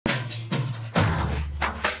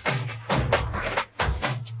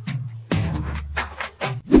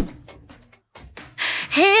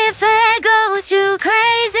too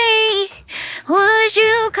crazy? Would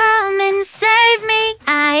you come and save me?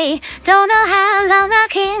 I don't know how long I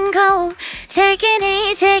can go. Taking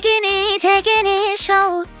it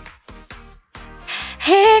slow.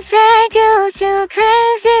 If I go too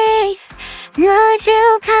crazy, would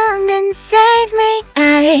you come and save me?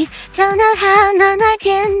 I don't know how long I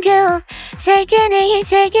can go. Taking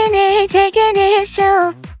it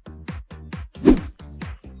slow.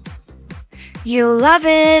 You love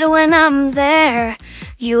it when I'm there.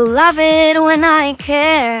 You love it when I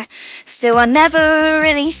care. Still I never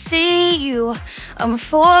really see you. I'm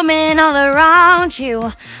forming all around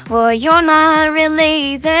you. Well, you're not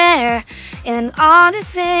really there. And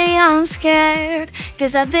honestly, I'm scared,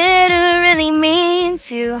 'cause I didn't really mean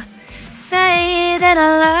to say that I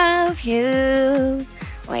love you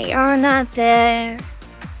when you're not there.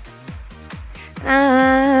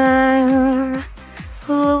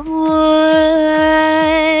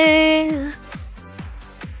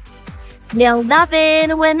 You love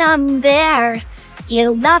it when I'm there.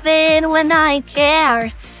 You love it when I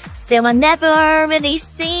care. Still I never really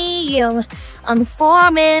see you. I'm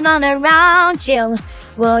forming all around you.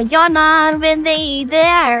 Well, you're not really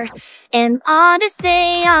there. And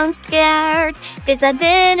honestly, I'm scared, 'cause I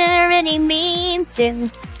didn't really mean to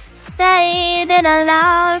say that I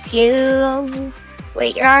love you when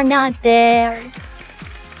you're not there.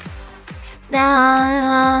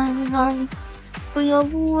 Now,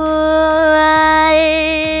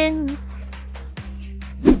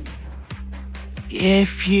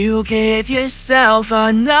 if you give yourself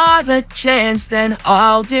another chance, then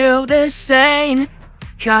I'll do the same.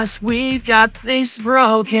 'Cause we've got these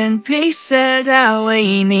broken pieces that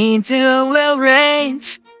we need to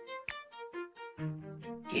arrange.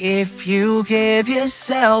 If you give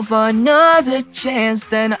yourself another chance,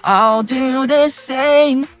 then I'll do the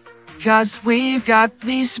same. 'Cause we've got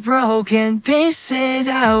these broken pieces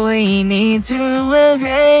that we need to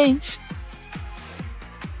arrange.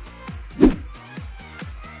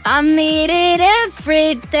 I need it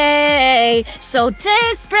every day, so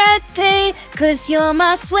desperately, 'cause you're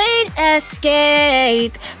my sweet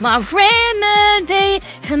escape, my remedy.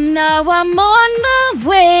 And now I'm on my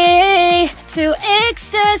way to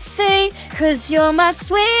ecstasy, 'cause you're my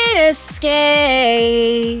sweet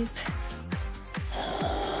escape.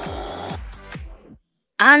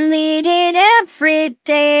 I need it every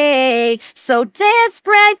day, so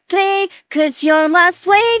desperately, 'cause you're my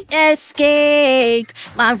sweet escape,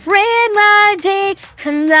 my remedy.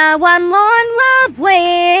 And now I'm on my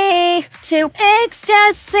way to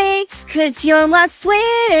ecstasy, 'cause you're my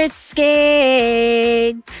sweet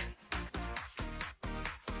escape.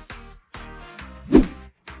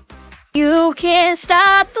 You can't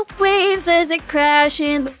stop the waves as they crash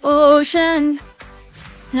in the ocean.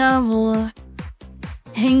 No.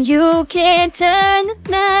 And you can't turn the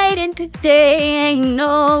night into day, I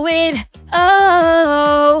know it.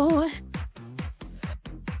 Oh,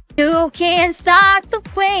 you can't stop the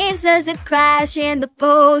waves as they crash in the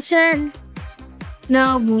ocean.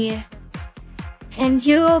 No, yeah. And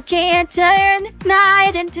you can't turn the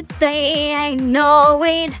night into day, I know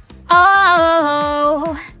it.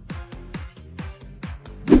 Oh,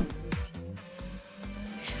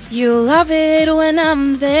 you love it when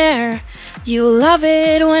I'm there. You love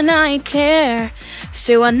it when I care.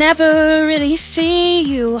 Still I never really see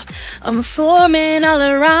you. I'm forming all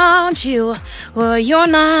around you. Well, you're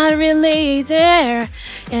not really there.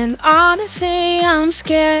 And honestly, I'm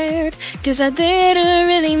scared, 'cause I didn't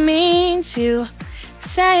really mean to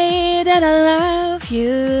say that I love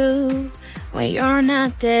you when you're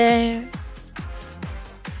not there.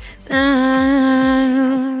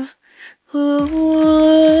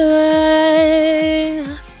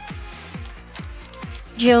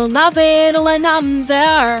 You love it when I'm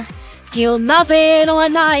there. You love it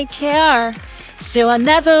when I care. Still I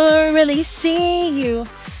never really see you.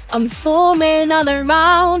 I'm forming all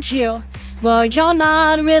around you. Well, you're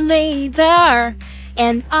not really there.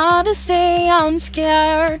 And honestly, I'm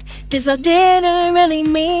scared, 'cause I didn't really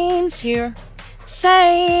mean to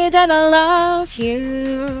say that I love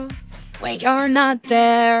you when you're not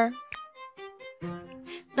there.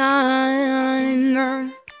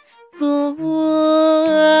 Ooh,